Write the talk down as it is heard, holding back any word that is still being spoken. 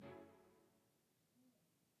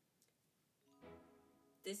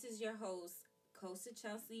This is your host, Kosa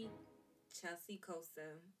Chelsea, Chelsea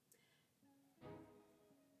Kosa.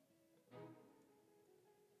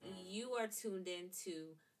 You are tuned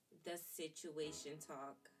into the Situation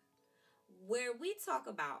Talk, where we talk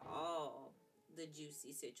about all the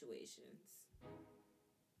juicy situations.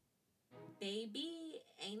 Baby,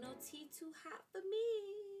 ain't no tea too hot for me.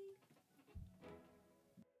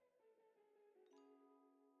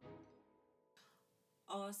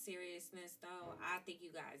 All seriousness, though, I think you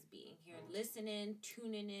guys being here, listening,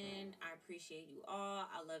 tuning in, I appreciate you all.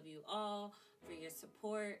 I love you all for your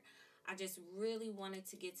support. I just really wanted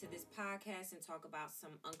to get to this podcast and talk about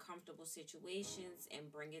some uncomfortable situations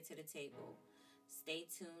and bring it to the table. Stay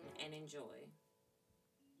tuned and enjoy.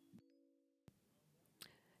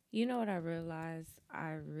 You know what I realized?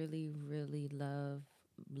 I really, really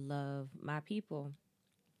love my people.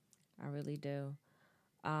 I really do.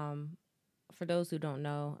 Um, for those who don't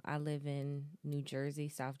know, I live in New Jersey,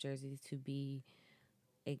 South Jersey to be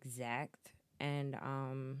exact, and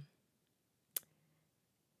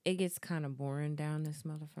it gets kind of boring down this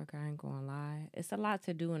motherfucker. I ain't gonna lie. It's a lot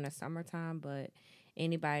to do in the summertime, but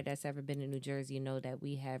anybody that's ever been in New Jersey know that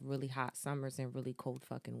we have really hot summers and really cold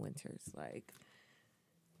fucking winters. Like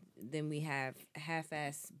then we have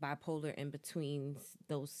half-ass bipolar in between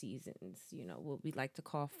those seasons. You know what we like to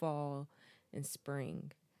call fall and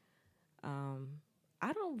spring. Um,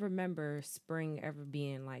 I don't remember spring ever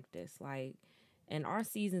being like this. Like in our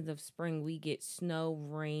seasons of spring, we get snow,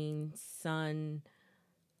 rain, sun,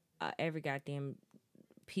 every goddamn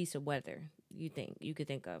piece of weather you could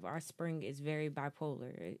think of. Our spring is very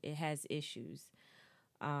bipolar. It has issues.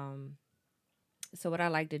 Um, so what I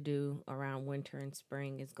like to do around winter and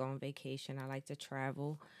spring is go on vacation. I like to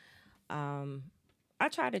travel. Um, I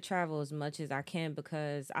try to travel as much as I can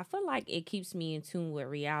because I feel like it keeps me in tune with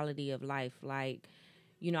reality of life. Like,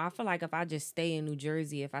 I feel like if I just stay in New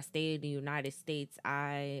Jersey, if I stay in the United States,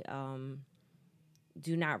 I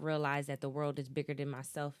do not realize that the world is bigger than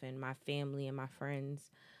myself and my family and my friends.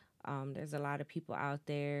 There's a lot of people out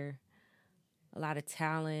there, a lot of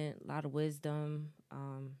talent, a lot of wisdom.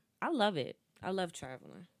 I love it. I love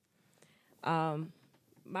traveling. Um,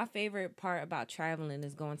 my favorite part about traveling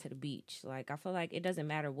is going to the beach. Like I feel like it doesn't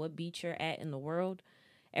matter what beach you're at in the world,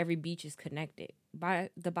 every beach is connected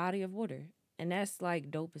by the body of water. And that's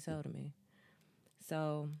like dope as hell to me.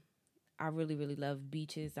 So I really, really love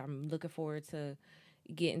beaches. I'm looking forward to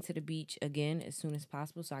getting to the beach again as soon as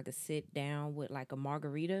possible so I could sit down with like a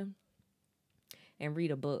margarita and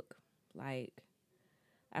read a book. Like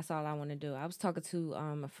that's all I want to do. I was talking to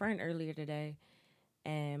a friend earlier today,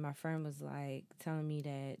 and my friend was like telling me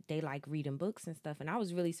that they like reading books and stuff, and I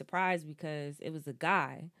was really surprised because it was a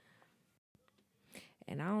guy,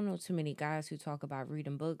 and I don't know too many guys who talk about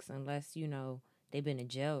reading books unless they've been in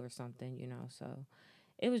jail or something. So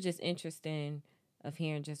it was just interesting of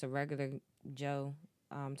hearing just a regular Joe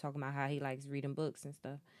talking about how he likes reading books and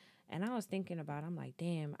stuff. And I was thinking about, I'm like,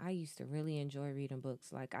 damn, I used to really enjoy reading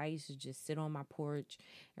books. Like I used to just sit on my porch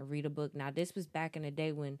and read a book. Now this was back in the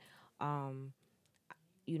day when um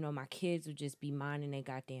my kids would just be minding their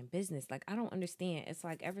goddamn business. Like, I don't understand. It's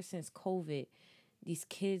like ever since COVID, these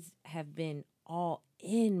kids have been all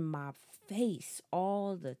in my face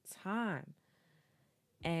all the time.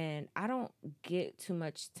 And I don't get too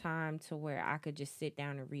much time to where I could just sit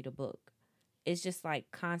down and read a book. It's just like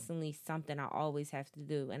constantly something I always have to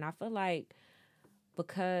do. And I feel like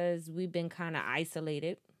because we've been kind of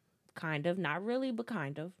isolated, kind of, not really, but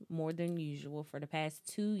kind of, more than usual for the past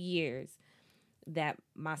 2 years, that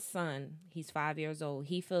my son, he's 5 years old,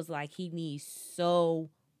 he feels like he needs so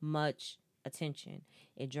much attention.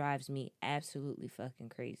 It drives me absolutely fucking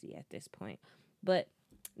crazy at this point. But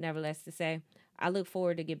nevertheless to say, I look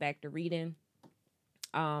forward to get back to reading.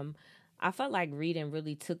 Um, I felt like reading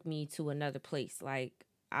really took me to another place. Like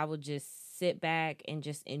I would just sit back and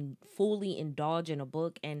just fully indulge in a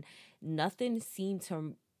book, and nothing seemed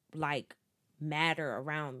to like matter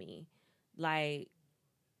around me. Like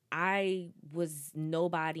I was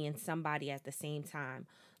nobody and somebody at the same time.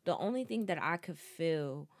 The only thing that I could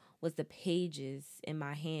feel was the pages in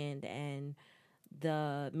my hand and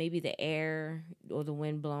the maybe the air or the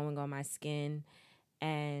wind blowing on my skin.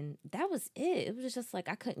 And that was it. It was just like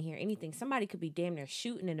I couldn't hear anything. Somebody could be damn near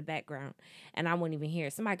shooting in the background and I wouldn't even hear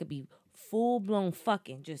it. Somebody could be full blown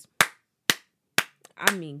fucking just,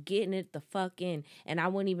 I mean, getting it the fuck in, and I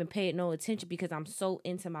wouldn't even pay it no attention because I'm so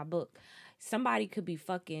into my book. Somebody could be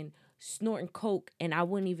fucking snorting coke, and I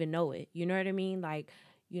wouldn't even know it. You know what I mean? Like,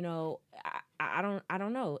 I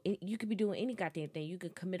don't know. You could be doing any goddamn thing. You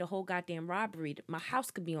could commit a whole goddamn robbery. My house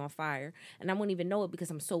could be on fire, and I wouldn't even know it because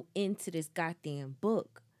I'm so into this goddamn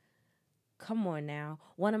book. Come on now.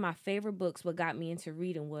 One of my favorite books, what got me into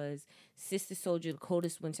reading was Sister Soldier, The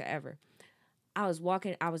Coldest Winter Ever. I was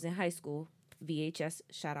in high school, VHS,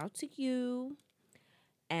 shout out to you.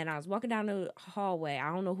 And I was walking down the hallway.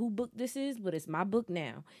 I don't know who book this is, but it's my book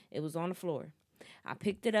now. It was on the floor. I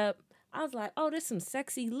picked it up. I was like, oh, there's some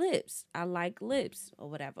sexy lips. I like lips or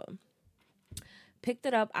whatever. Picked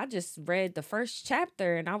it up. I just read the first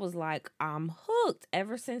chapter and I was like, I'm hooked.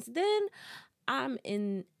 Ever since then, I'm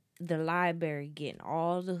in the library getting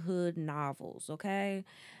all the hood novels, okay?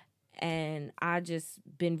 And I just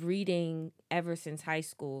been reading ever since high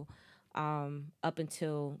school, up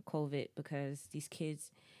until COVID, because these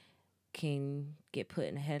kids can get put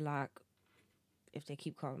in a headlock if they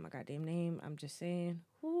keep calling my goddamn name. I'm just saying,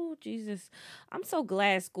 oh Jesus, I'm so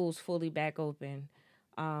glad school's fully back open.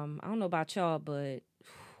 I don't know about y'all, but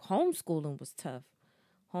homeschooling was tough.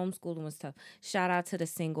 Homeschooling was tough. Shout out to the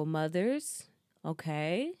single mothers.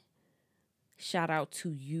 Okay. Shout out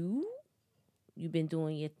to you. You've been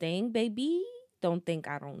doing your thing, baby. Don't think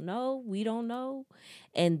I don't know. We don't know.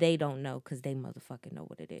 And they don't know because they motherfucking know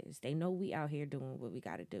what it is. They know we out here doing what we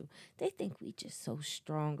got to do. They think we just so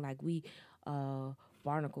strong, like we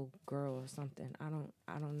Barnacle Girl or something. I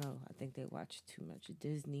don't know. I think they watch too much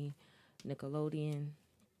Disney, Nickelodeon,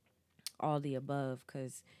 all the above,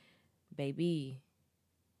 because, baby,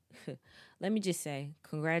 let me just say,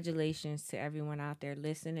 congratulations to everyone out there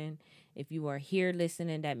listening. If you are here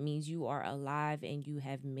listening, that means you are alive and you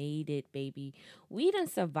have made it, baby. We done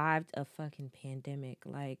survived a fucking pandemic.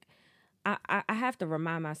 Like, I have to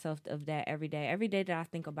remind myself of that every day. Every day that I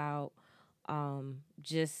think about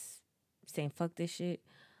just saying fuck this shit,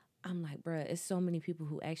 I'm like, bruh, it's so many people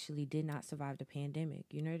who actually did not survive the pandemic.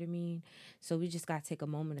 You know what I mean? So we just got to take a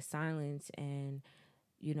moment of silence and,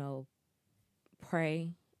 you know,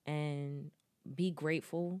 pray and be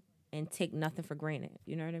grateful and take nothing for granted.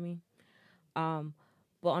 You know what I mean?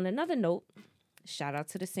 But on another note, shout out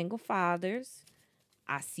to the single fathers.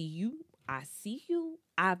 I see you. I see you.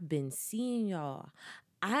 I've been seeing y'all.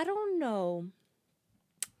 I don't know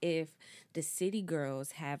if the city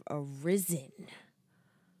girls have arisen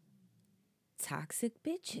toxic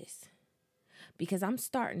bitches, because I'm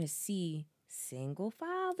starting to see single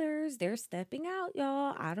fathers. They're stepping out,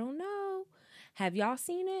 y'all. I don't know. Have y'all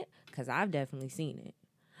seen it? Because I've definitely seen it.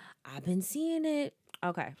 I've been seeing it.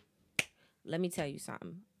 Okay. Let me tell you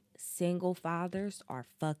something. Single fathers are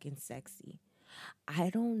fucking sexy.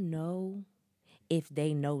 I don't know if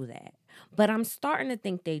they know that, but I'm starting to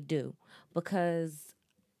think they do, because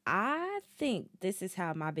I think this is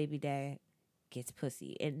how my baby dad gets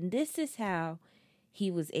pussy. And this is how he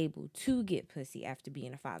was able to get pussy after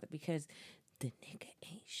being a father, because the nigga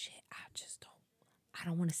ain't shit. I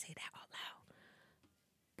don't want to say that out loud,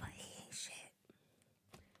 but he ain't shit.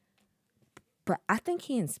 But I think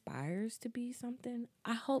he inspires to be something.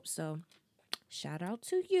 I hope so. Shout out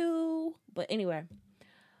to you. But anyway,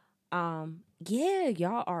 yeah,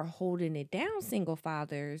 y'all are holding it down, single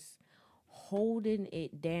fathers. Holding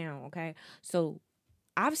it down, okay? So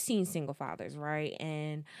I've seen single fathers, right?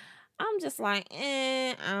 And I'm just like,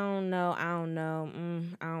 I don't know. I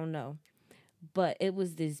don't know. But it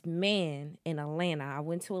was this man in Atlanta. I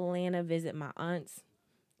went to Atlanta, visit my aunts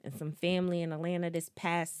and some family in Atlanta this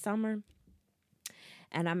past summer.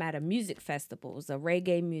 And I'm at a music festival. It's a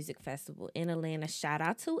reggae music festival in Atlanta. Shout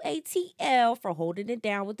out to ATL for holding it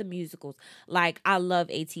down with the musicals. Like, I love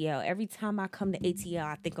ATL. Every time I come to ATL,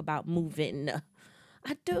 I think about moving.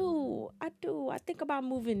 I do. I think about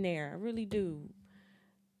moving there. I really do.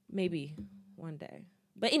 Maybe one day.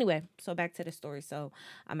 But anyway, so back to the story. So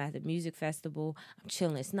I'm at the music festival. I'm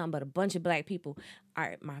chilling. It's nothing but a bunch of black people. All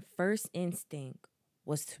right, my first instinct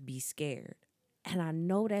was to be scared. And I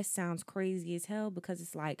know that sounds crazy as hell, because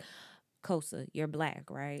it's like, Kosa, you're black,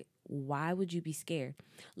 right? Why would you be scared?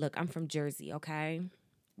 Look, I'm from Jersey, okay?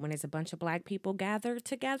 When there's a bunch of black people gathered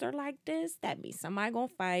together like this, that means somebody gonna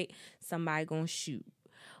fight, somebody gonna shoot.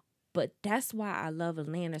 But that's why I love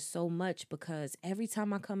Atlanta so much, because every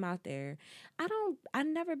time I come out there, I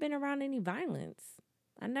never been around any violence.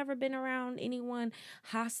 I never been around anyone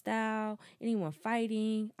hostile, anyone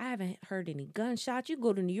fighting. I haven't heard any gunshots. You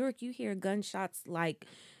go to New York, you hear gunshots like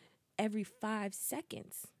every 5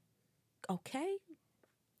 seconds. Okay?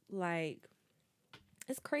 Like,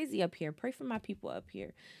 it's crazy up here. Pray for my people up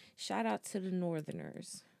here. Shout out to the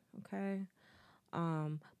Northerners. Okay?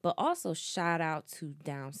 But also shout out to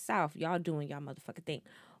down south. Y'all doing y'all motherfucking thing.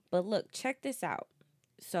 But look, check this out.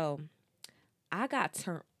 So I got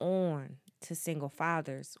turned on to single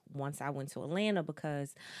fathers once I went to Atlanta,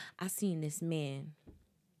 because I seen this man,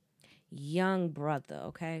 young brother,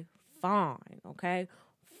 okay? Fine, okay?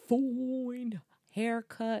 Fine.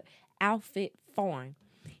 haircut, outfit, fine.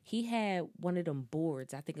 He had one of them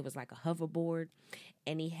boards. I think it was like a hoverboard,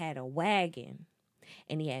 and he had a wagon,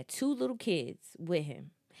 and he had two little kids with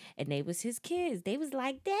him, and they was his kids. They was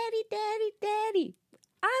like, "Daddy, daddy, daddy."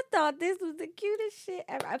 I thought this was the cutest shit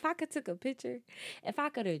ever. If I could took a picture, if I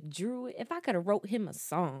could have drew it, if I could have wrote him a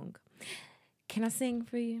song. Can I sing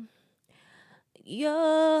for you?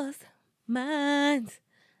 Yours, mine,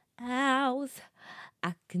 ours.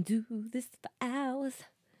 I can do this for hours.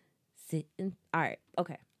 Sitting. All right.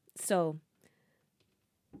 Okay. So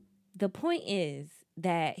the point is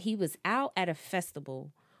that he was out at a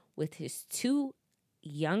festival with his two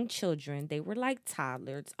young children. They were like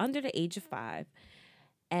toddlers, under the age of 5.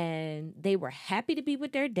 And they were happy to be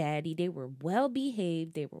with their daddy. They were well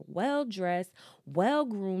behaved. They were well dressed, well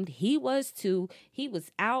groomed. He was too. He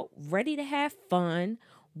was out ready to have fun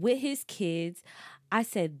with his kids. I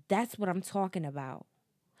said, that's what I'm talking about.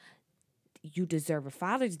 You deserve a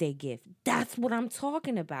Father's Day gift. That's what I'm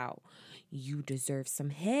talking about. You deserve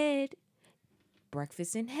some head,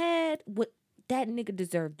 breakfast and head. What that nigga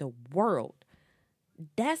deserved the world.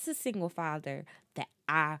 That's a single father that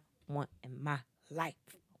I want in my life.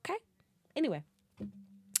 Okay? Anyway,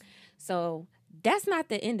 so that's not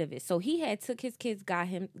the end of it. So he had took his kids, got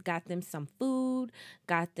them some food,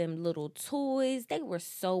 got them little toys. They were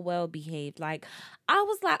so well behaved. Like, I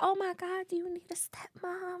was like, oh my God, do you need a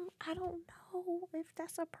stepmom? I don't know if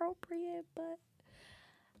that's appropriate, but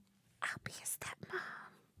I'll be a stepmom.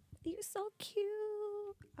 You're so cute.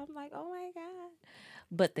 I'm like, oh my God.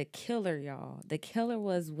 But the killer, y'all, the killer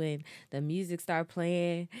was when the music started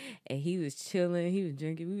playing and he was chilling, he was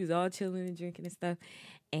drinking, we was all chilling and drinking and stuff.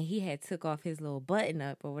 And he had took off his little button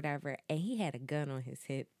up or whatever, and he had a gun on his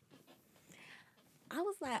hip. I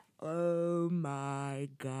was like, oh my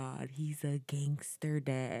God, he's a gangster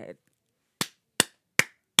dad.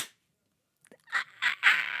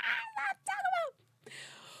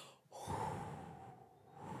 Lord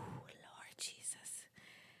Jesus.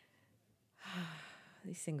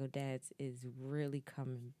 These single dads is really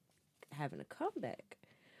having a comeback.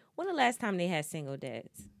 When the last time they had single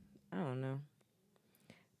dads? I don't know.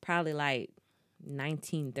 Probably like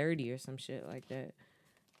 1930 or some shit like that.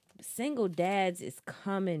 Single dads is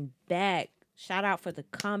coming back. Shout out for the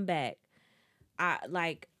comeback.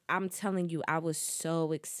 I'm telling you, I was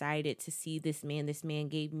so excited to see this man. This man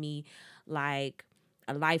gave me like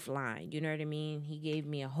a lifeline. You know what I mean? He gave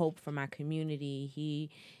me a hope for my community.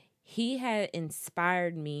 He had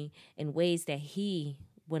inspired me in ways that he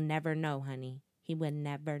would never know, honey. He would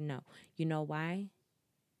never know. You know why?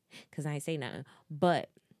 Because I ain't say nothing. But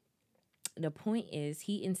the point is,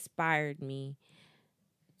 he inspired me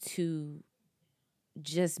to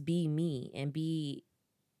just be me and be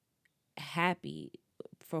happy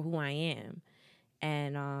for who I am,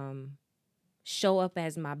 and show up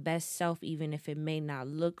as my best self, even if it may not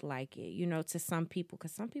look like it, to some people,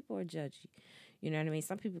 because some people are judgy. You know what I mean?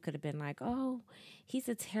 Some people could have been like, oh, he's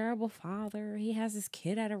a terrible father. He has his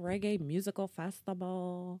kid at a reggae musical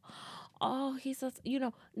festival. Oh,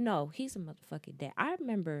 no, he's a motherfucking dad. I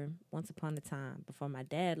remember once upon a time, before my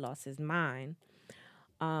dad lost his mind,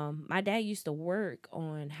 my dad used to work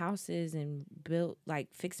on houses and build, like,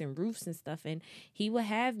 fixing roofs and stuff. And he would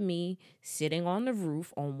have me sitting on the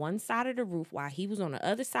roof, on one side of the roof, while he was on the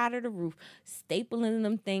other side of the roof, stapling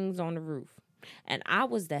them things on the roof. And I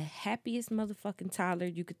was the happiest motherfucking toddler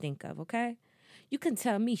you could think of, okay? You can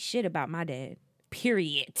tell me shit about my dad,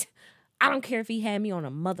 period. I don't care if he had me on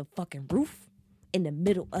a motherfucking roof in the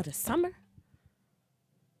middle of the summer.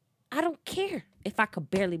 I don't care if I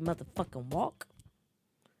could barely motherfucking walk.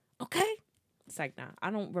 Okay? It's like, nah,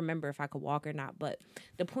 I don't remember if I could walk or not. But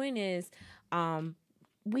the point is,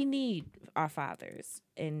 we need our fathers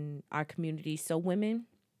in our community. So women,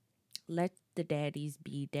 let the daddies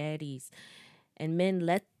be daddies. And men,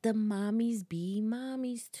 let the mommies be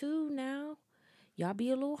mommies too now. Y'all be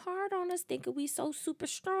a little hard on us thinking we so super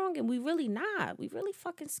strong, and we really not. We really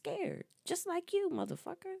fucking scared. Just like you,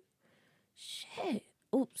 motherfucker. Shit.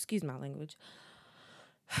 Oh, excuse my language.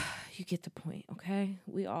 You get the point, okay?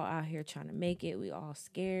 We all out here trying to make it. We all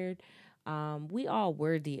scared. We all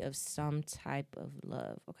worthy of some type of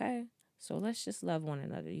love, okay? So let's just love one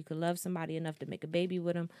another. You could love somebody enough to make a baby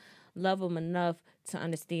with them. Love them enough to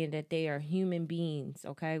understand that they are human beings,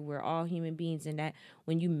 okay? We're all human beings, and that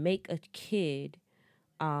when you make a kid,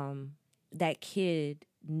 that kid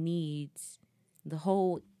needs the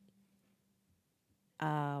whole,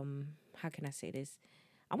 how can I say this?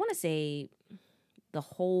 I want to say the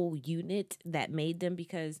whole unit that made them,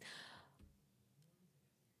 because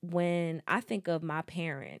when I think of my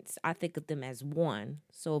parents, I think of them as one.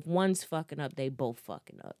 So if one's fucking up, they both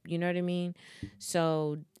fucking up. You know what I mean?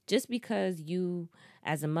 So just because you,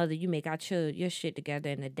 as a mother, you make out your shit together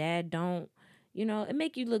and the dad don't, it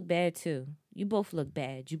make you look bad too. You both look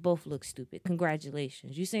bad. You both look stupid.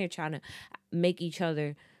 Congratulations. You saying you're trying to make each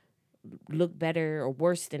other look better or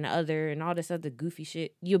worse than the other and all this other goofy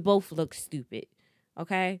shit. You both look stupid.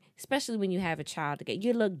 Okay? Especially when you have a child together.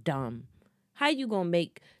 You look dumb. How you gonna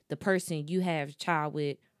make the person you have a child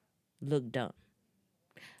with look dumb?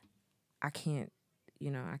 I can't,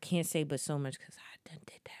 I can't say but so much because I done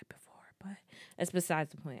did that before. But that's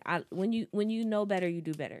besides the point. When you know better, you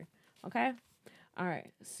do better. Okay? All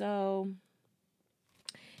right. So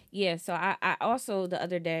yeah, so I also the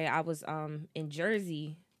other day I was in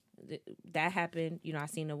Jersey. That happened. I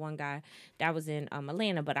seen the one guy that was in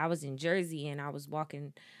Atlanta, but I was in Jersey and I was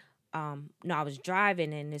walking. No, I was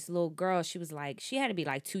driving and this little girl. She had to be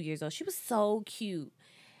like 2 years old. She was so cute,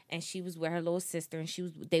 and she was with her little sister, and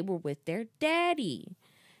they were with their daddy,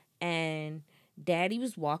 and daddy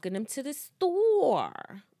was walking them to the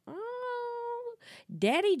store. Oh,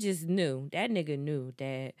 daddy just knew. That nigga knew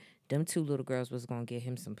that them two little girls was gonna get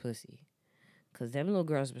him some pussy. Cause them little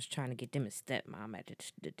girls was trying to get them a stepmom at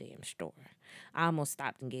the damn store. I almost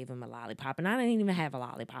stopped and gave him a lollipop, and I didn't even have a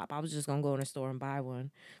lollipop. I was just gonna go in the store and buy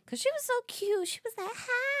one. Cause she was so cute. She was like,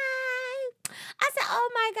 "Hi." I said, "Oh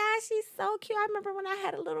my gosh, she's so cute." I remember when I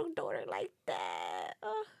had a little daughter like that.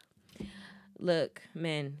 Look,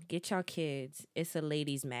 men, get y'all kids. It's a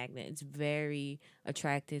ladies' magnet. It's very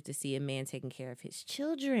attractive to see a man taking care of his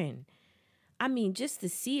children. I mean, just to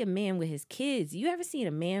see a man with his kids. You ever seen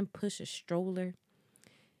a man push a stroller?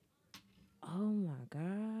 Oh my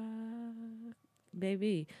God.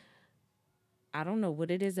 Baby, I don't know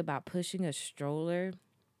what it is about pushing a stroller.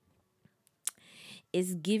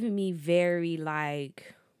 It's giving me very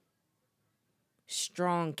like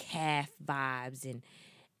strong calf vibes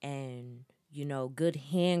and good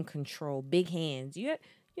hand control, big hands. You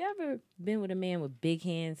ever been with a man with big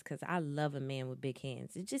hands? Cause I love a man with big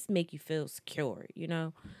hands. It just make you feel secure,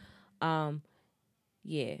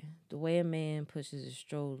 Yeah, the way a man pushes a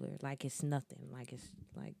stroller, like it's nothing, like it's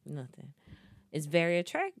like nothing. It's very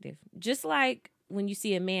attractive. Just like when you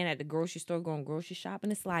see a man at the grocery store going grocery shopping,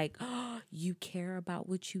 it's like, oh, you care about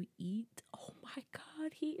what you eat. Oh my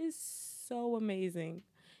God, he is so amazing.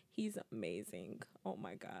 He's amazing. Oh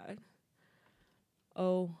my God.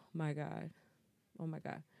 Oh my God. Oh my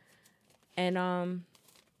God. And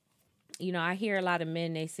I hear a lot of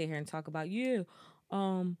men, they sit here and talk about, yeah,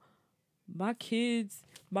 my kids,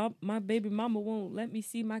 my baby mama won't let me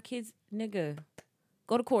see my kids. Nigga,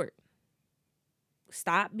 go to court.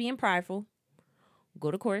 Stop being prideful.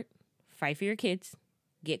 Go to court. Fight for your kids.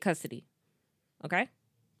 Get custody. Okay?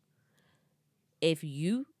 If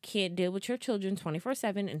you can't deal with your children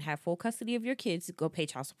 24/7 and have full custody of your kids, go pay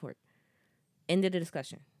child support. End of the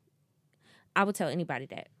discussion. I would tell anybody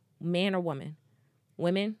that, man or woman.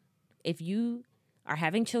 Women, if you are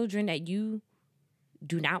having children that you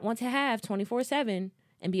do not want to have 24/7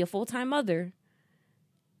 and be a full-time mother,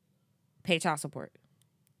 pay child support.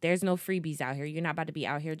 There's no freebies out here. You're not about to be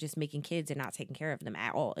out here just making kids and not taking care of them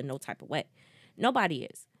at all in no type of way. Nobody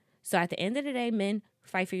is. So at the end of the day, men,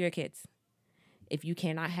 fight for your kids. If you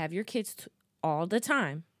cannot have your kids all the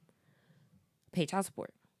time, pay child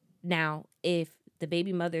support. Now, if the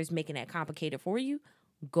baby mother is making that complicated for you,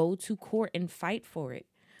 go to court and fight for it.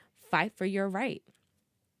 Fight for your right.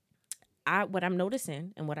 What I'm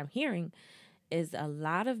noticing and what I'm hearing is a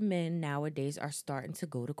lot of men nowadays are starting to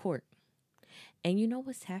go to court. And you know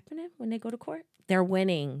what's happening when they go to court? They're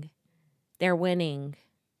winning. They're winning.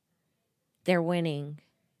 They're winning.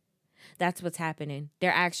 That's what's happening.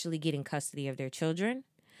 They're actually getting custody of their children.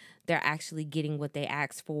 They're actually getting what they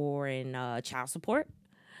asked for in child support.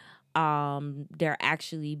 They're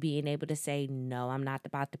actually being able to say, no, I'm not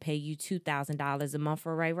about to pay you $2,000 a month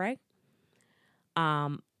for Ray.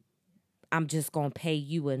 I'm just going to pay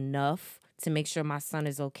you enough to make sure my son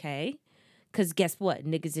is okay. Because guess what?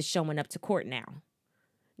 Niggas is showing up to court now.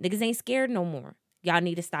 Niggas ain't scared no more. Y'all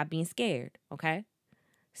need to stop being scared, okay?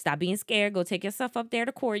 Stop being scared. Go take yourself up there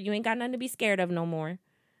to court. You ain't got nothing to be scared of no more,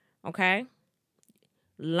 okay?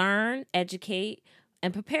 Learn, educate,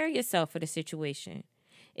 and prepare yourself for the situation.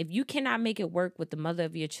 If you cannot make it work with the mother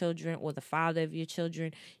of your children or the father of your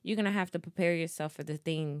children, you're going to have to prepare yourself for the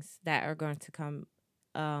things that are going to come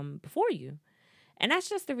before you. And that's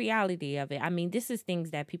just the reality of it. I mean, this is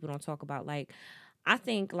things that people don't talk about. Like, I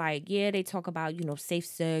think, like, yeah, they talk about, safe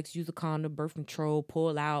sex, use a condom, birth control,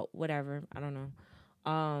 pull out, whatever. I don't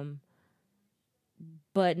know.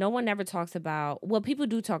 But no one ever talks about, well, people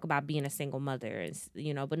do talk about being a single mother,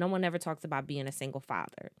 but no one ever talks about being a single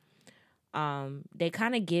father. They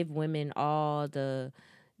kind of give women all the,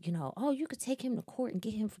 oh, you could take him to court and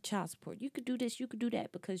get him for child support. You could do this, you could do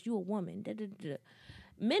that because you're a woman. Da, da, da, da.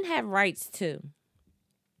 Men have rights too.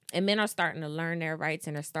 And men are starting to learn their rights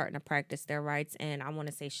and are starting to practice their rights. And I want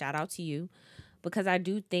to say shout out to you, because I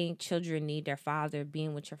do think children need their father.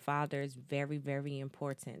 Being with your father is very, very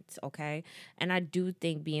important, okay? And I do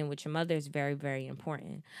think being with your mother is very, very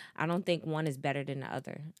important. I don't think one is better than the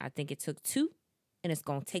other. I think it took two, and it's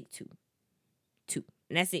going to take two. Two.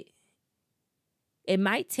 And that's it. It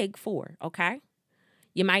might take four, okay?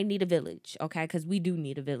 You might need a village, okay? Because we do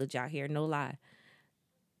need a village out here, no lie.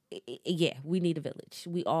 Yeah, we need a village.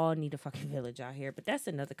 We all need a fucking village out here. But that's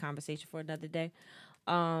another conversation for another day.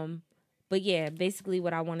 Um, but yeah, basically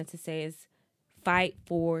what I wanted to say is fight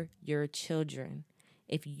for your children.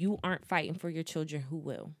 If you aren't fighting for your children, who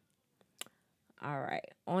will? All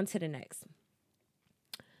right, on to the next.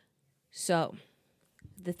 So,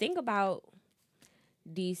 the thing about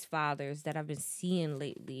these fathers that I've been seeing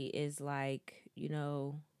lately is like,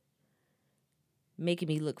 making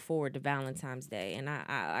me look forward to Valentine's Day. And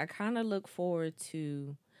I kind of look forward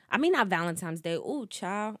to, I mean, not Valentine's Day. Oh,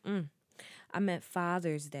 child. I meant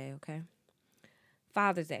Father's Day, okay?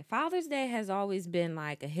 Father's Day. Father's Day has always been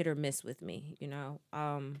like a hit or miss with me,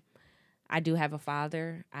 I do have a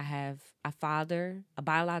father. I have a father, a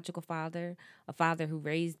biological father, a father who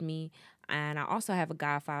raised me, and I also have a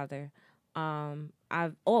godfather. And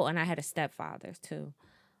I had a stepfather too.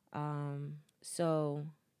 So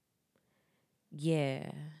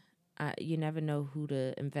yeah, you never know who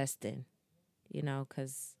to invest in,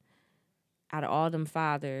 because out of all them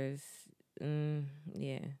fathers,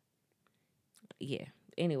 yeah, yeah.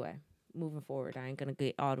 Anyway, moving forward, I ain't gonna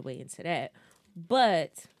get all the way into that,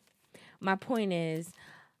 but my point is,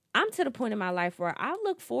 I'm to the point in my life where I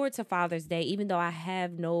look forward to Father's Day, even though I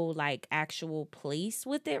have no like actual place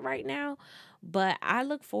with it right now. But I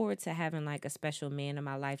look forward to having like a special man in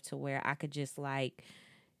my life to where I could just like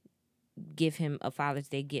give him a Father's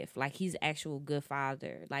Day gift. Like he's actual good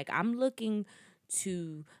father. Like I'm looking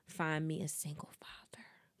to find me a single father.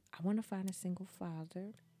 I want to find a single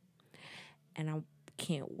father, and I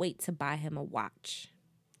can't wait to buy him a watch.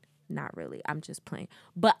 Not really. I'm just playing.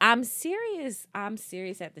 But I'm serious. I'm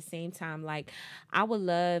serious at the same time. Like, I would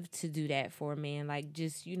love to do that for a man. Like,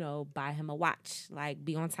 just, buy him a watch. Like,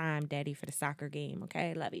 be on time, daddy, for the soccer game.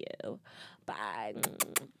 Okay? Love you. Bye.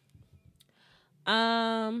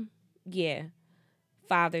 Yeah.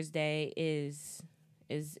 Father's Day is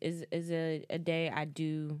a day I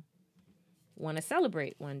do want to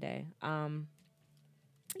celebrate one day. I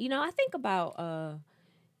think about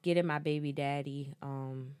getting my baby daddy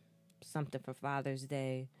something for Father's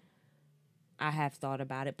Day. I have thought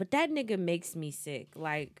about it, but that nigga makes me sick.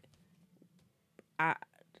 Like, I,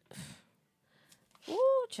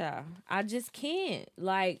 ooh, child, I just can't.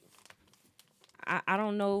 Like, I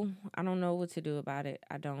don't know. I don't know what to do about it.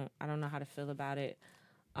 I don't know how to feel about it.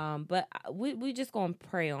 But we just gonna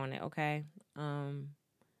pray on it, okay?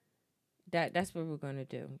 That's what we're gonna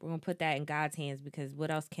do. We're gonna put that in God's hands, because what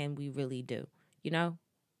else can we really do? You know,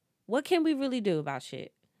 what can we really do about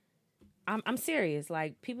shit? I'm serious.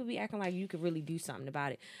 Like, people be acting like you could really do something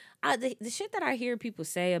about it. The shit that I hear people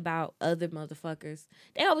say about other motherfuckers,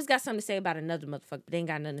 they always got something to say about another motherfucker, but they ain't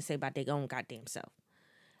got nothing to say about their own goddamn self.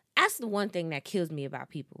 That's the one thing that kills me about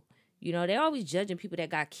people. They always judging people that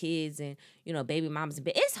got kids and, baby mamas.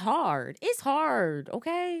 But it's hard. It's hard,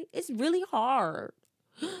 okay? It's really hard.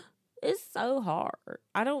 It's so hard.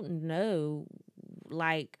 I don't know.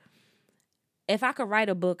 Like, if I could write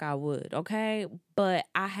a book, I would, okay? But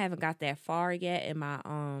I haven't got that far yet in my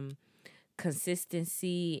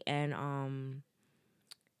consistency, and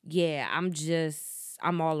yeah,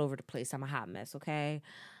 I'm all over the place. I'm a hot mess, okay?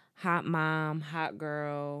 Hot mom, hot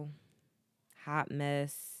girl, hot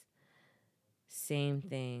mess, same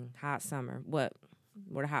thing. Hot summer. Where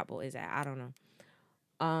the hot boy is at? I don't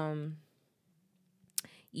know.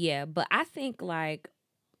 Yeah, but I think like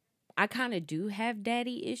I kind of do have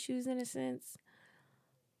daddy issues in a sense.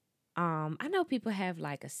 I know people have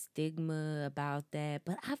like a stigma about that,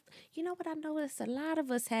 but you know what I noticed? A lot of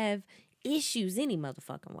us have issues any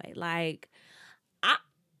motherfucking way. Like, I,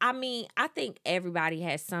 I mean, I think everybody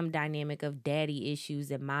has some dynamic of daddy issues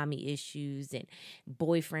and mommy issues and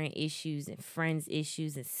boyfriend issues and friends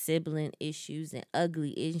issues and sibling issues and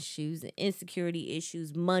ugly issues and insecurity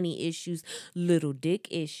issues, money issues, little dick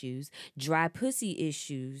issues, dry pussy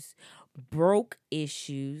issues, broke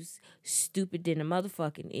issues, stupid than a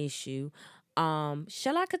motherfucking issue,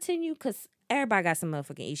 Shall I continue? Cause everybody got some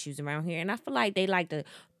motherfucking issues around here, and I feel like they like to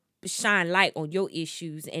shine light on your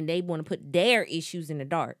issues, and they want to put their issues in the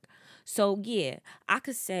dark. So yeah, I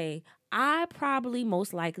could say I probably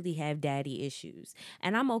most likely have daddy issues,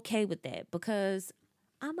 and I'm okay with that because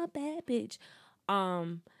I'm a bad bitch.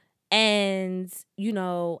 Um, and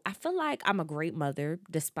I feel like I'm a great mother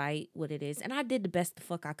despite what it is, and I did the best the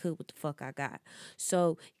fuck I could with the fuck I got.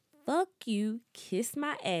 So fuck you, kiss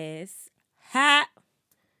my ass. Ha.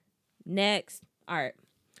 Next. All right.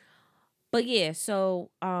 But yeah, so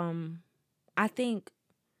I think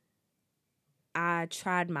I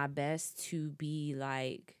tried my best to be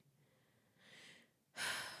like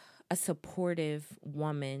a supportive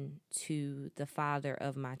woman to the father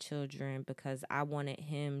of my children because I wanted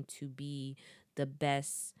him to be the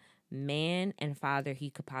best man and father he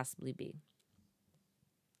could possibly be.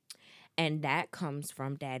 And that comes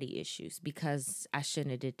from daddy issues because I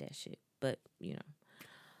shouldn't have did that shit. But,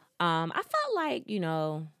 I felt like,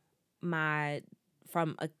 my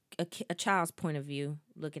from a child's point of view,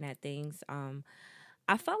 looking at things,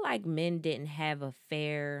 I felt like men didn't have a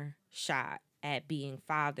fair shot at being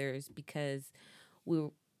fathers because we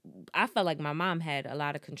were, I felt like my mom had a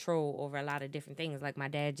lot of control over a lot of different things. Like my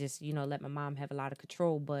dad just, let my mom have a lot of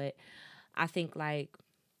control. But I think like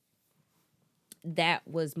that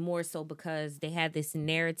was more so because they had this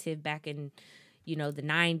narrative back in, the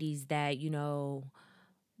 90s that,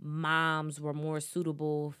 moms were more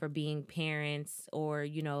suitable for being parents or,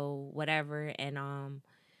 whatever. And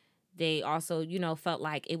they also, felt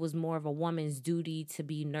like it was more of a woman's duty to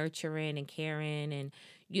be nurturing and caring and,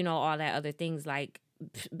 all that other things. Like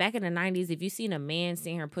back in the 90s, if you seen a man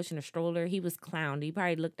seeing her pushing a stroller, he was clowned. He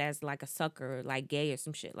probably looked as like a sucker, like gay or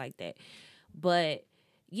some shit like that. But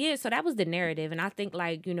yeah, so that was the narrative. And I think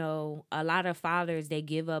like, a lot of fathers, they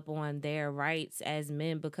give up on their rights as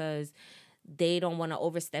men because they don't want to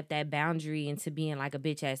overstep that boundary into being like a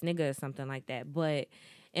bitch ass nigga or something like that. But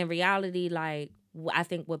in reality, like I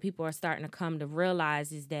think what people are starting to come to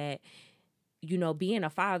realize is that being a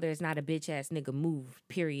father is not a bitch ass nigga move.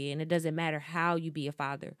 Period. And it doesn't matter how you be a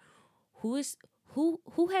father. Who is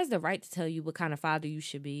who has the right to tell you what kind of father you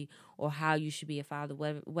should be or how you should be a father,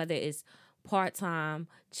 whether it's part-time,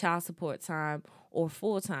 child support time, or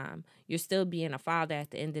full-time. You're still being a father at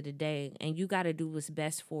the end of the day, and you got to do what's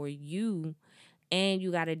best for you, and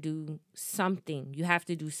you got to do something. You have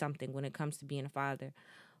to do something when it comes to being a father.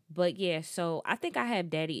 But yeah, so I think I have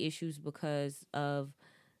daddy issues because of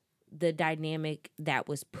the dynamic that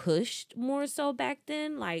was pushed more so back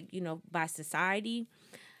then, like, by society.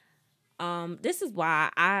 This is why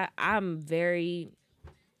I'm very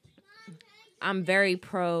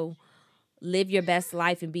pro live your best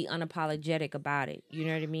life and be unapologetic about it. You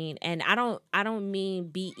know what I mean? And I don't mean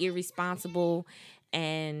be irresponsible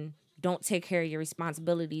and don't take care of your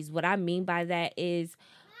responsibilities. What I mean by that is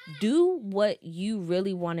do what you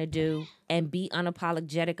really want to do and be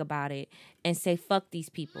unapologetic about it and say fuck these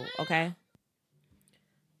people, okay?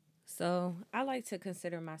 So, I like to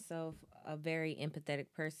consider myself a very empathetic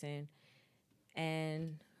person,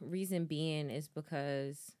 and reason being is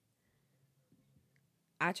because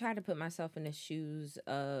I try to put myself in the shoes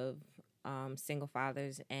of single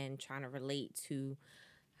fathers and trying to relate to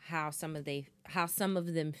how some of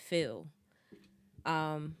them feel.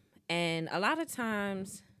 And a lot of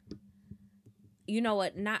times, you know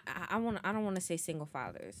what? Not I don't want to say single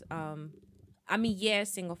fathers. I mean, yeah,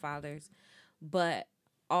 single fathers, but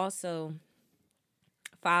also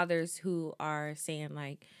fathers who are saying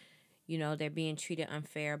like, they're being treated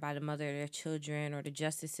unfair by the mother of their children or the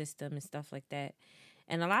justice system and stuff like that.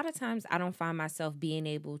 And a lot of times I don't find myself being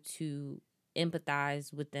able to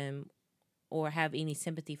empathize with them or have any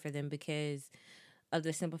sympathy for them because of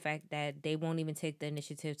the simple fact that they won't even take the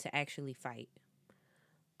initiative to actually fight.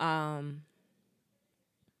 Um,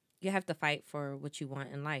 you have to fight for what you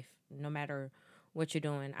want in life, no matter what you're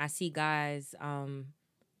doing. I see guys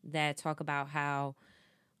that talk about how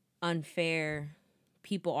unfair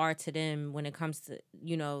people are to them when it comes to,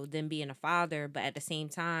 them being a father, but at the same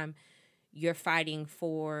time, you're fighting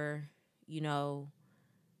for, you know,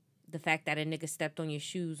 the fact that a nigga stepped on your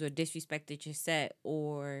shoes or disrespected your set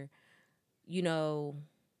or, you know,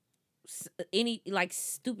 any like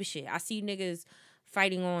stupid shit. I see niggas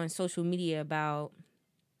fighting on social media about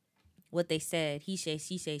what they said, he say,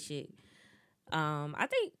 she say shit. I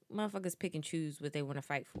think motherfuckers pick and choose what they want to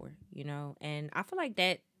fight for, and I feel like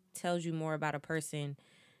that tells you more about a person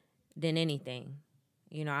than anything.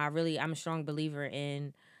 I'm a strong believer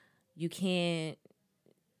in you can't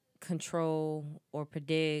control or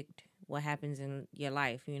predict what happens in your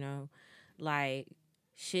life, like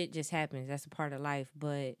shit just happens. That's a part of life,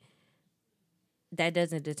 but that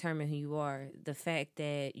doesn't determine who you are. The fact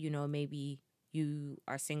that, maybe you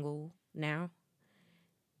are single now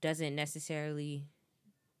doesn't necessarily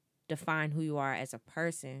define who you are as a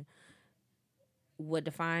person. What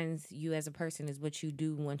defines you as a person is what you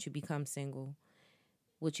do once you become single,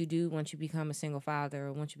 what you do once you become a single father,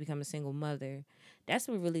 or once you become a single mother. That's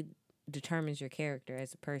what really determines your character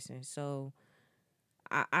as a person. So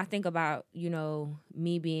I think about,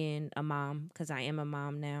 me being a mom, because I am a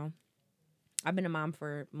mom now. I've been a mom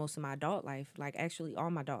for most of my adult life, like actually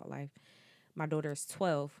all my adult life. My daughter is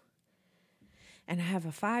 12 and I have a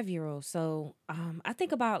 5-year old. So I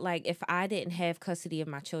think about, like, if I didn't have custody of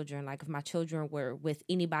my children, like if my children were with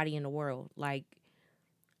anybody in the world, like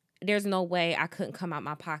there's no way I couldn't come out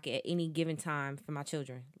my pocket at any given time for my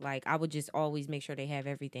children. Like I would just always make sure they have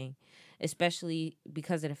everything, especially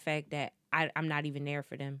because of the fact that I'm not even there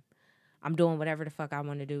for them. I'm doing whatever the fuck I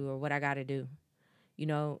want to do or what I got to do.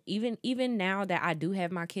 Even now that I do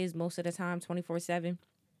have my kids most of the time, 24/7,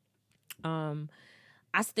 um,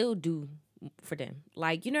 I still do for them.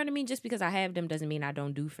 Like, you know what I mean? Just because I have them doesn't mean I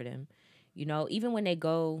don't do for them. Even when they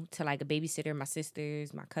go to like a babysitter, my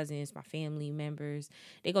sisters, my cousins, my family members,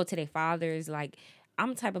 they go to their fathers. Like,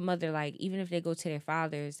 I'm the type of mother, like, even if they go to their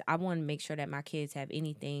fathers, I want to make sure that my kids have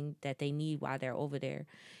anything that they need while they're over there.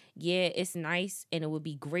 Yeah, it's nice and it would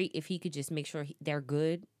be great if he could just make sure they're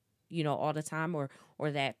good, all the time, or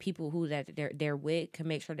that people who that they're with can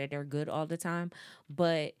make sure that they're good all the time.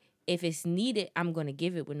 But if it's needed, I'm going to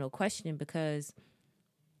give it with no question, because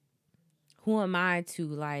who am I to,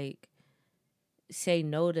 like, say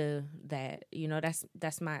no to that?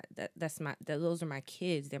 Those are my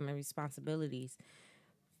kids. They're my responsibilities.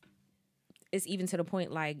 It's even to the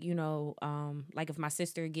point, like, like if my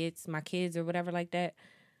sister gets my kids or whatever like that,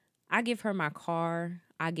 I give her my car.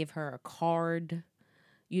 I give her a card,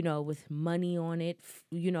 with money on it,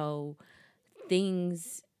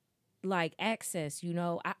 things like access,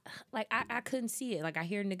 I couldn't see it. Like, I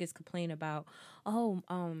hear niggas complain about, oh,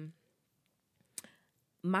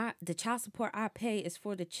 the child support I pay is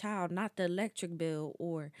for the child, not the electric bill,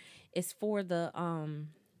 or it's for their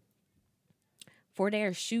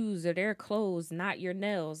shoes or their clothes, not your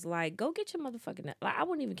nails. Like, go get your motherfucking nails. Like, I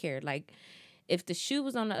wouldn't even care. Like, if the shoe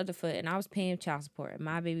was on the other foot and I was paying child support and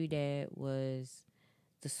my baby dad was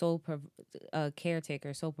the sole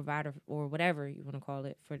caretaker, sole provider, or whatever you want to call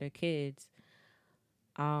it, for the kids,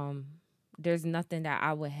 um, there's nothing that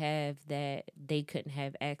I would have that they couldn't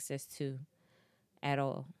have access to at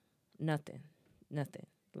all. Nothing. Nothing.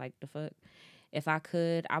 Like, the fuck? If I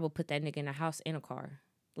could, I would put that nigga in a house and a car.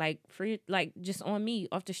 Like, free, like, just on me,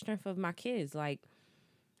 off the strength of my kids. Like,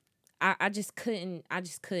 I just couldn't. I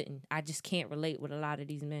just can't relate with a lot of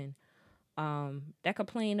these men that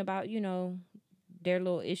complain about, their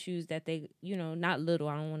little issues that they, not little.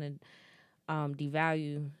 I don't want to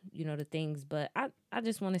devalue, the things, but I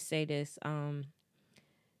just want to say this.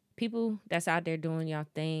 People that's out there doing your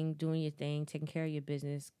thing, taking care of your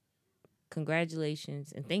business,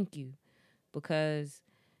 congratulations and thank you, because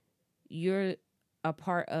you're a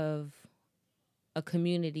part of a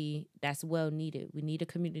community that's well needed. We need a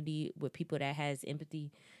community with people that has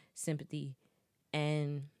empathy, sympathy,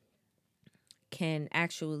 and can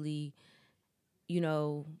actually,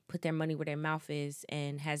 put their money where their mouth is,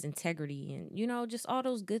 and has integrity, and, just all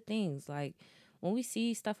those good things. Like, when we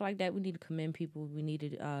see stuff like that, we need to commend people. We need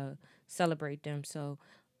to celebrate them. So,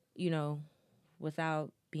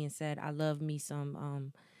 without being said, I love me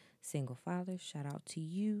some single fathers. Shout out to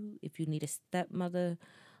you. If you need a stepmother,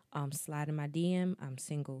 slide in my DM. I'm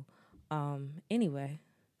single. Anyway,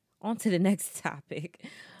 on to the next topic.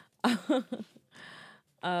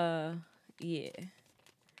 Yeah.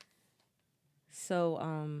 So,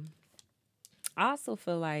 I also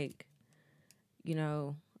feel like,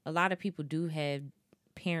 a lot of people do have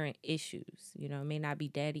parent issues. It may not be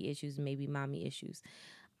daddy issues, maybe mommy issues.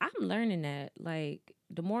 I'm learning that, like,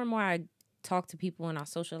 the more and more I talk to people and I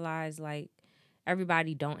socialize, like,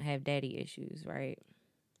 everybody don't have daddy issues, right?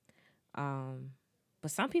 But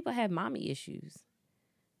some people have mommy issues,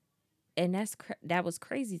 and that was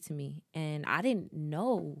crazy to me, and I didn't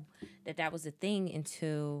know that was a thing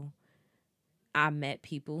until I met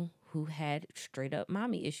people who had straight up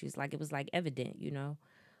mommy issues. Like, it was like evident.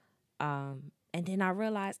 And then I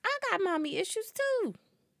realized I got mommy issues too.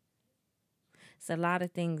 It's a lot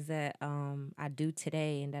of things that I do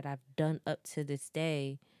today and that I've done up to this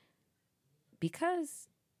day because,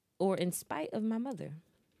 or in spite of, my mother.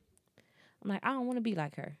 I'm like, I don't want to be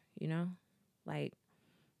like her. Like,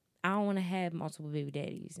 I don't want to have multiple baby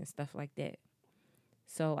daddies and stuff like that.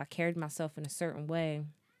 So I carried myself in a certain way,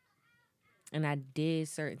 and I did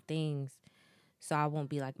certain things so I won't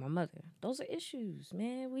be like my mother. Those are issues,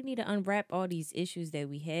 man. We need to unwrap all these issues that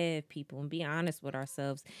we have, people, and be honest with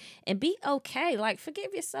ourselves and be okay. Like,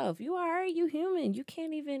 forgive yourself. You all right, you human. You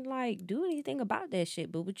can't even like do anything about that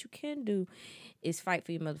shit. But what you can do is fight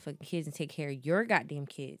for your motherfucking kids and take care of your goddamn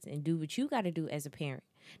kids and do what you gotta do as a parent.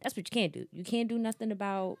 That's what you can't do. You can't do nothing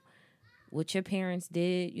about what your parents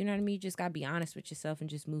did. You know what I mean? You just gotta be honest with yourself and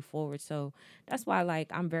just move forward. So that's why, like,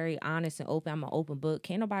 I'm very honest and open. I'm an open book.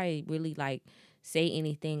 Can't nobody really like say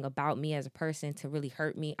anything about me as a person to really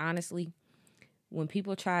hurt me. Honestly, when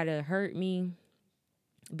people try to hurt me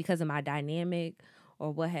because of my dynamic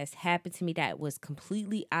or what has happened to me that was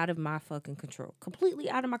completely out of my fucking control, completely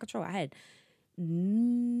out of my control. I had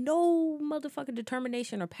no motherfucking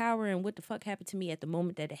determination or power in what the fuck happened to me at the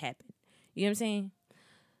moment that it happened. You know what I'm saying?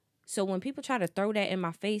 So when people try to throw that in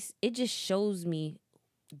my face, it just shows me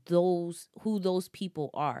who those people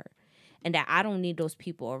are and that I don't need those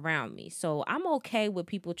people around me. So I'm okay with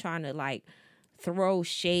people trying to like throw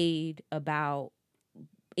shade about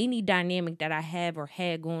any dynamic that I have or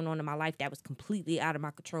had going on in my life that was completely out of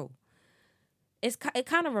my control. It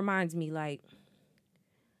kind of reminds me like,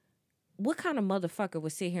 what kind of motherfucker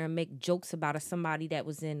would sit here and make jokes about somebody that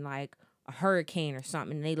was in like a hurricane or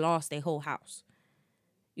something and they lost their whole house?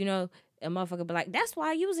 You know, a motherfucker be like, that's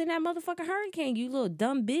why you was in that motherfucking hurricane, you little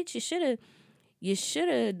dumb bitch. You should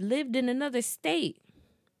have lived in another state.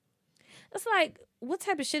 It's like, what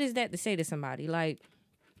type of shit is that to say to somebody? Like,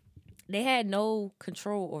 they had no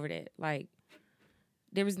control over that. Like,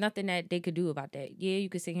 there was nothing that they could do about that. Yeah, you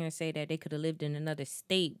could sit here and say that they could have lived in another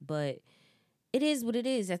state, but it is what it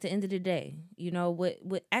is at the end of the day. You know,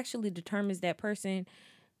 what actually determines that person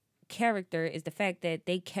character is the fact that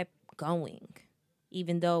they kept going.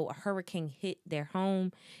 Even though a hurricane hit their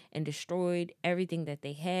home and destroyed everything that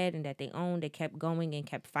they had and that they owned, they kept going and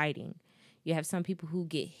kept fighting. You have some people who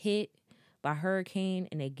get hit by a hurricane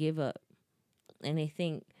and they give up. And they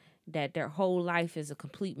think that their whole life is a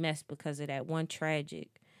complete mess because of that one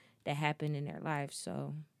tragic that happened in their life.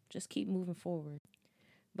 So just keep moving forward.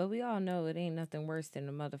 But we all know it ain't nothing worse than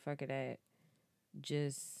the motherfucker that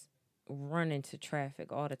just run into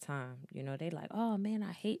traffic all the time. You know, they like, oh man,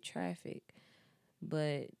 I hate traffic.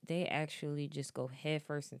 But they actually just go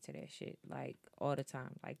headfirst into that shit like all the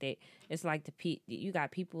time. Like it's like you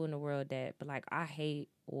got people in the world that, but like, I hate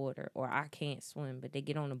water or I can't swim, but they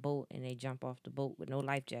get on a boat and they jump off the boat with no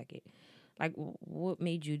life jacket. Like, what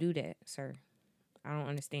made you do that, sir? I don't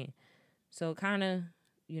understand. So it kind of,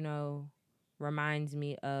 you know, reminds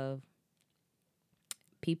me of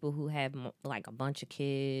people who have like a bunch of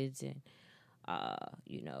kids and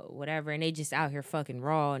you know, whatever, and they just out here fucking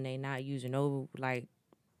raw and they not using no like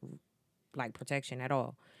protection at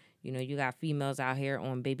all. You know, you got females out here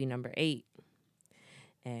on baby number 8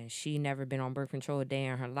 and she never been on birth control a day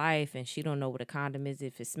in her life and she don't know what a condom is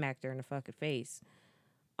if it smacked her in the fucking face.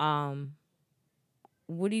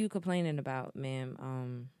 What are you complaining about,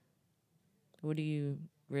 ma'am? What are you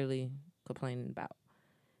really complaining about?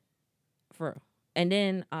 For real. And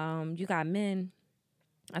then you got men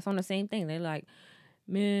that's on the same thing. They like,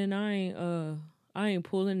 man, I ain't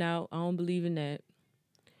pulling out. I don't believe in that.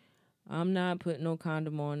 I'm not putting no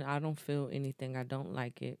condom on. I don't feel anything. I don't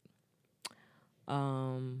like it.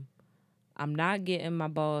 I'm not getting my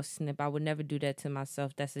balls snipped. I would never do that to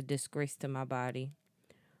myself. That's a disgrace to my body.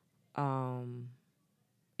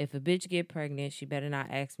 If a bitch get pregnant, she better not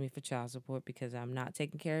ask me for child support because I'm not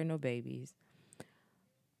taking care of no babies.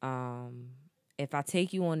 If I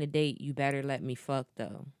take you on a date, you better let me fuck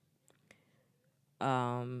though.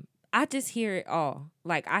 I just hear it all.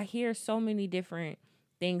 Like, I hear so many different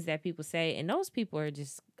things that people say, and those people are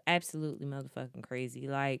just absolutely motherfucking crazy.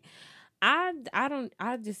 Like, I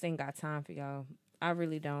just ain't got time for y'all. I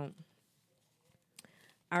really don't.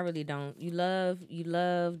 You love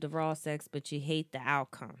the raw sex, but you hate the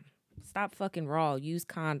outcome. Stop fucking raw. Use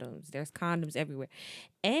condoms. There's condoms everywhere.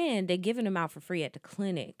 And they're giving them out for free at the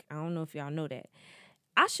clinic. I don't know if y'all know that.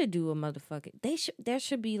 I should do a motherfucking. There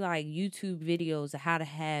should be like YouTube videos of how to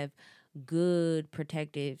have good,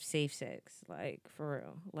 protective, safe sex. Like, for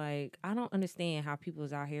real. Like, I don't understand how people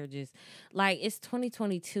is out here just like, it's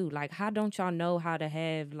 2022. Like, how don't y'all know how to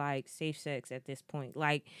have like safe sex at this point?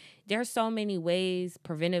 Like, there's so many ways,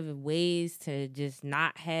 preventive ways to just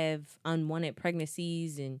not have unwanted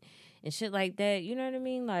pregnancies and shit like that. You know what I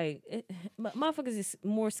mean? Like, motherfuckers is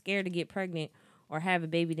more scared to get pregnant or have a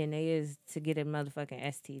baby than they is to get a motherfucking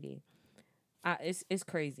STD. It's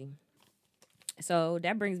crazy. So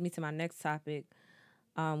that brings me to my next topic,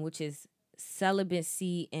 which is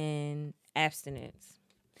celibacy and abstinence.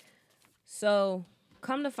 So,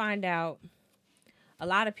 come to find out, a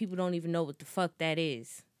lot of people don't even know what the fuck that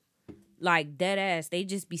is. Like, dead ass. They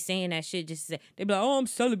just be saying that shit just to say. They be like, oh, I'm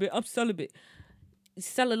celibate. I'm celibate.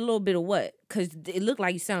 Selling a little bit of what? Because it looked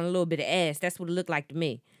like you selling a little bit of ass. That's what it looked like to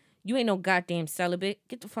me. You ain't no goddamn celibate.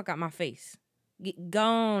 Get the fuck out my face. Get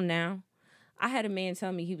gone now. I had a man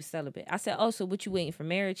tell me he was celibate. I said, oh, so what you waiting for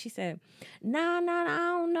marriage? He said, nah, I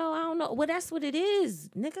don't know. Well, that's what it is,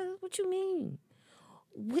 nigga. What you mean?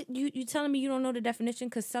 What, you telling me you don't know the definition?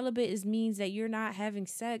 Because celibate means that you're not having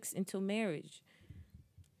sex until marriage.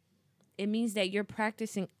 It means that you're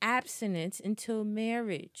practicing abstinence until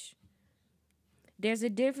marriage. There's a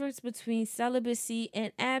difference between celibacy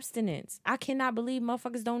and abstinence. I cannot believe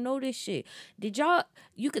motherfuckers don't know this shit. Did y'all,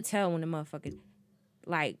 you could tell when the motherfucker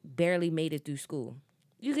like barely made it through school.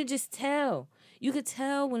 You could just tell. You could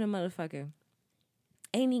tell when a motherfucker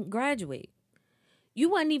ain't even graduate. You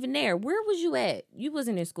wasn't even there. Where was you at? You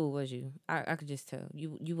wasn't in school, was you? I could just tell.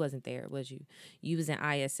 You wasn't there, was you? You was in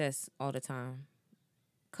ISS all the time.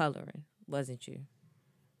 Coloring, wasn't you?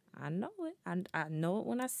 I know it. I know it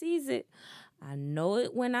when I sees it. I know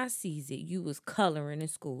it when I sees it. You was coloring in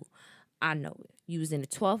school. I know it. You was in the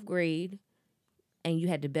 12th grade and you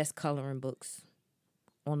had the best coloring books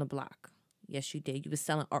on the block. Yes, you did. You was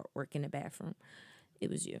selling artwork in the bathroom. It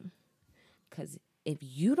was you. Because if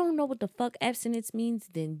you don't know what the fuck abstinence means,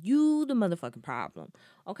 then you the motherfucking problem.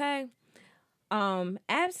 Okay?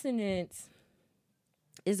 Abstinence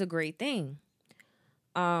is a great thing.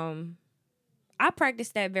 I practice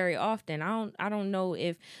that very often. I don't know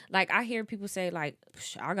if, like, I hear people say, like,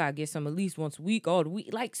 I gotta get some at least once a week, all the week.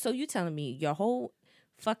 Like, so you telling me your whole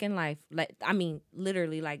fucking life, like, I mean,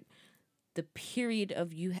 literally, like, the period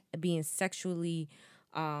of you being sexually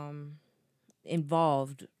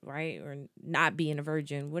involved, right? Or not being a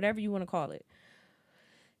virgin, whatever you want to call it.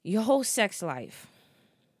 Your whole sex life,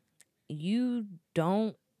 you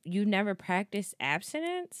never practice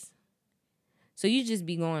abstinence? So you just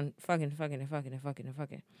be going fucking.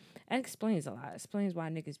 That explains a lot. It explains why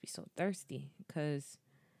niggas be so thirsty. Because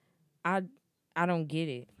I don't get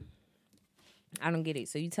it. I don't get it.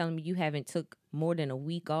 So you telling me you haven't took more than a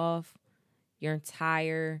week off your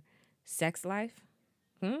entire sex life?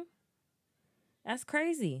 That's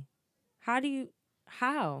crazy.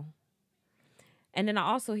 How? And then I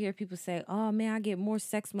also hear people say, oh man, I get more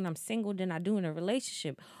sex when I'm single than I do in a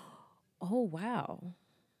relationship. Oh, wow.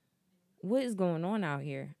 What is going on out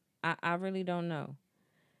here? I really don't know.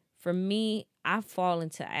 For me, I fall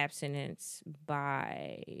into abstinence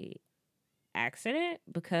by accident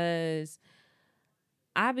because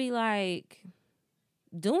I be like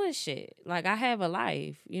doing shit. Like I have a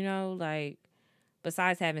life, you know, like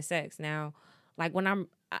besides having sex. Now, like when I'm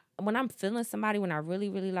feeling somebody, when I really,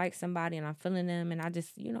 really like somebody and I'm feeling them and I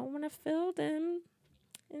just, you know, want to feel them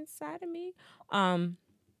inside of me.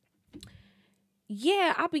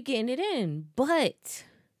 Yeah, I'll be getting it in. But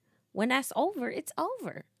when that's over, it's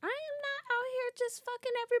over. I am not out here just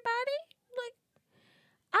fucking everybody. Like,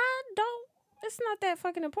 I don't, it's not that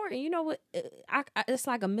fucking important. You know what? It's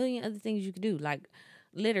like a million other things you could do. Like,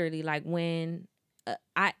 literally, like when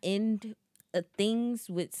I end things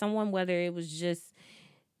with someone, whether it was just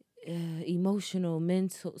emotional,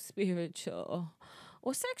 mental, spiritual,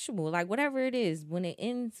 or sexual, like whatever it is, when it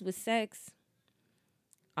ends with sex,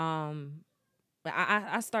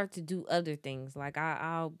 I start to do other things. Like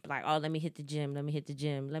I'll like, oh, let me hit the gym. Let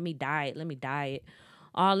me diet.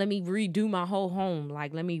 Oh, let me redo my whole home.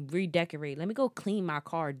 Like, let me redecorate. Let me go clean my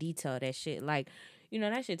car, detail that shit. Like, you know,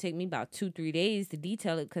 that should take me about 2-3 days to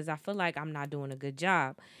detail it because I feel like I'm not doing a good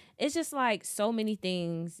job. It's just like so many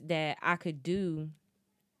things that I could do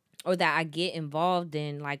or that I get involved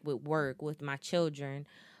in, like with work, with my children,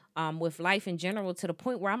 with life in general, to the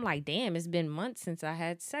point where I'm like, damn, it's been months since I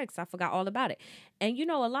had sex. I forgot all about it. And, you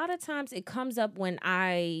know, a lot of times it comes up when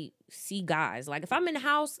I see guys. Like, if I'm in the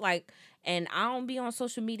house, like, and I don't be on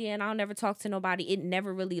social media and I don't never talk to nobody, it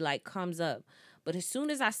never really, like, comes up. But as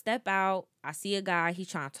soon as I step out, I see a guy, he's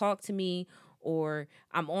trying to talk to me, or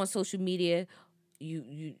I'm on social media,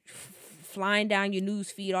 you flying down your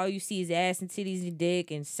news feed, all you see is ass and titties and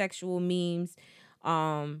dick and sexual memes.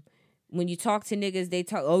 When you talk to niggas, they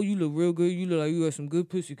talk, oh, you look real good. You look like you got some good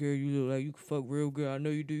pussy, girl. You look like you can fuck real good. I know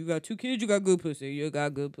you do. You got 2 kids, you got good pussy. You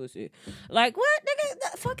got good pussy. Like, what,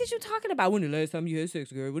 nigga? The fuck is you talking about? When the last time you had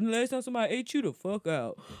sex, girl? When the last time somebody ate you the fuck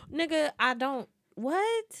out? Nigga, I don't,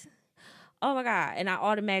 what? Oh my God. And I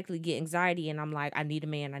automatically get anxiety and I'm like, I need a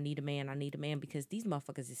man because these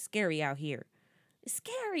motherfuckers is scary out here. It's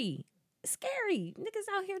scary. Scary.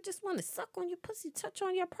 Niggas out here just want to suck on your pussy, touch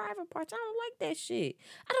on your private parts. I don't like that shit.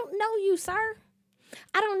 I don't know you, sir.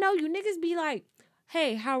 I don't know you. Niggas be like,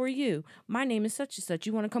 hey, how are you? My name is such and such.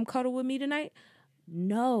 You want to come cuddle with me tonight?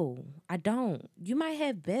 No, I don't. You might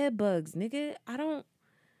have bed bugs, nigga. I don't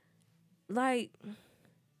like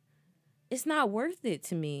it's not worth it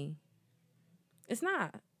to me. It's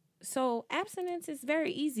not. So abstinence is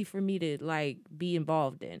very easy for me to like be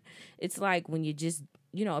involved in. It's like when you just,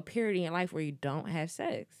 a period in your life where you don't have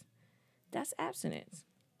sex. That's abstinence.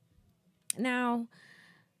 Now,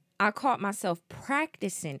 I caught myself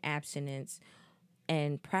practicing abstinence,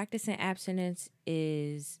 and practicing abstinence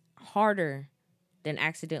is harder than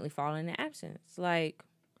accidentally falling in abstinence. Like,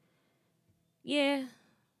 yeah,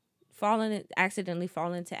 accidentally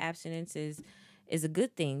falling into abstinence is a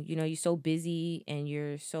good thing. You're so busy and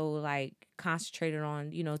you're so like concentrated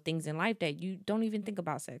on, things in life that you don't even think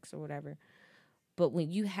about sex or whatever. But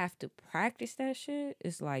when you have to practice that shit,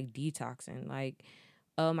 it's like detoxing. Like,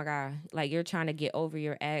 oh my God, like you're trying to get over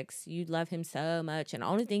your ex. You love him so much. And the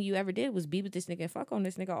only thing you ever did was be with this nigga and fuck on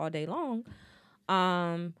this nigga all day long.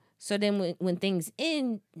 So then when things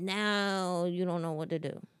end, now you don't know what to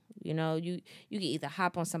do. You can either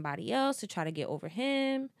hop on somebody else to try to get over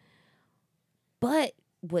him. But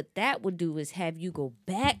what that would do is have you go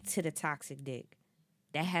back to the toxic dick.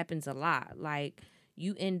 That happens a lot. Like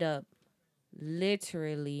you end up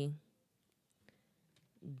literally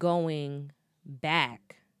going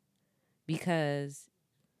back because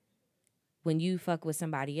when you fuck with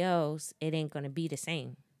somebody else, it ain't going to be the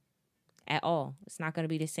same at all. It's not going to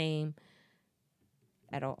be the same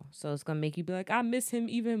at all. So it's going to make you be like, I miss him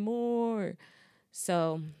even more.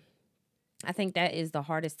 So I think that is the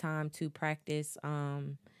hardest time to practice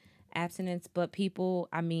abstinence. But people,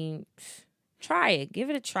 I mean, try it. Give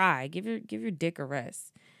it a try. Give your dick a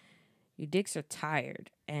rest. Your dicks are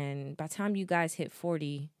tired. And by the time you guys hit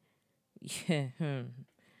 40, yeah,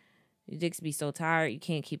 your dicks be so tired, you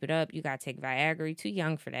can't keep it up. You got to take Viagra. You're too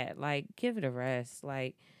young for that. Like, give it a rest.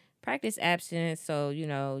 Like, practice abstinence so,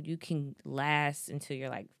 you can last until you're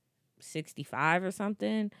like 65 or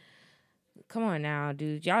something. Come on now,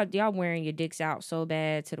 dude. Y'all wearing your dicks out so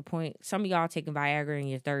bad to the point some of y'all taking Viagra in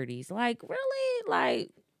your 30s. Like, really?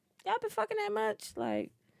 Like, y'all been fucking that much?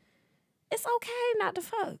 Like, it's okay not to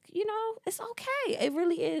fuck, It's okay. It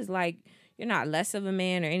really is. Like, you're not less of a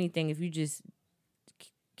man or anything if you just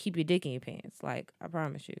keep your dick in your pants. Like, I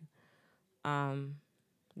promise you.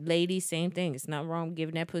 Ladies, same thing. It's nothing wrong with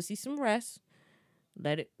giving that pussy some rest.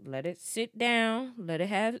 Let it sit down. Let it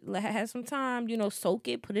have some time. Soak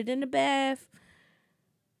it. Put it in the bath.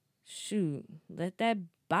 Shoot. Let that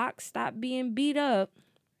box stop being beat up.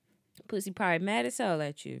 Pussy probably mad as hell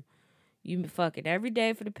at you. You been fucking every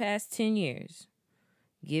day for the past 10 years.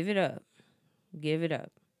 Give it up. Give it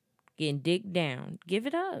up. Getting dick down. Give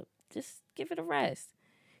it up. Just give it a rest.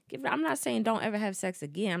 I'm not saying don't ever have sex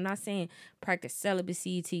again. I'm not saying practice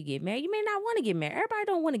celibacy till you get married. You may not want to get married. Everybody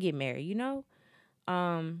don't want to get married,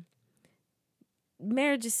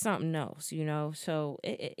 Marriage is something else, So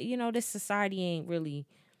this society ain't really,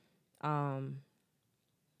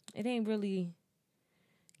 it ain't really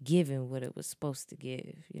giving what it was supposed to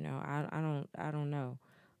give. I don't know.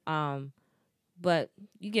 But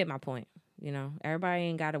you get my point. Everybody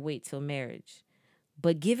ain't got to wait till marriage,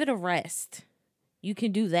 but give it a rest. You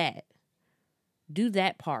can do that. Do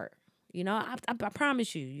that part. I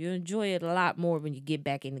promise you enjoy it a lot more when you get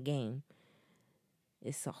back in the game.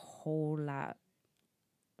 It's a whole lot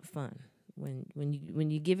of fun when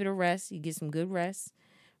you give it a rest. You get some good rest,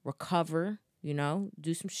 recover.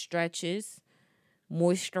 Do some stretches,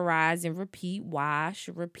 moisturize and repeat. Wash,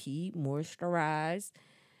 repeat, moisturize,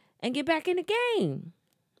 and get back in the game.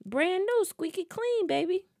 Brand new, squeaky clean,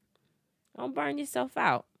 baby. Don't burn yourself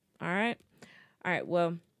out. All right.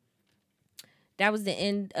 Well, that was the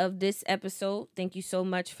end of this episode. Thank you so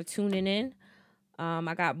much for tuning in.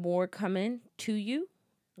 I got more coming to you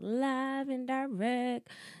live and direct.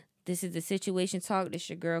 This is the Situation Talk. This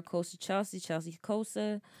your girl, Kosa Chelsea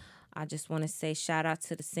Kosa. I just want to say shout out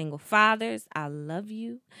to the single fathers. I love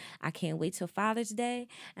you. I can't wait till Father's Day.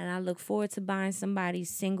 And I look forward to buying somebody's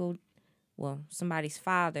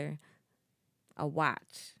father a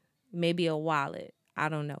watch. Maybe a wallet. I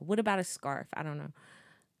don't know. What about a scarf? I don't know.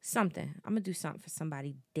 Something. I'm going to do something for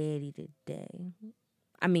somebody daddy today.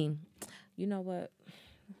 I mean, you know what?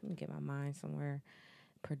 Let me get my mind somewhere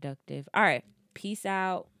productive. All right. Peace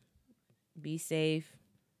out. Be safe.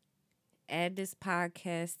 Add this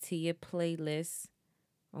podcast to your playlist.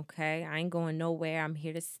 Okay? I ain't going nowhere. I'm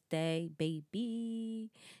here to stay,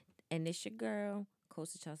 baby. And it's your girl,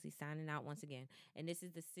 Kosa Chelsea, signing out once again. And this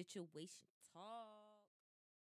is the Situation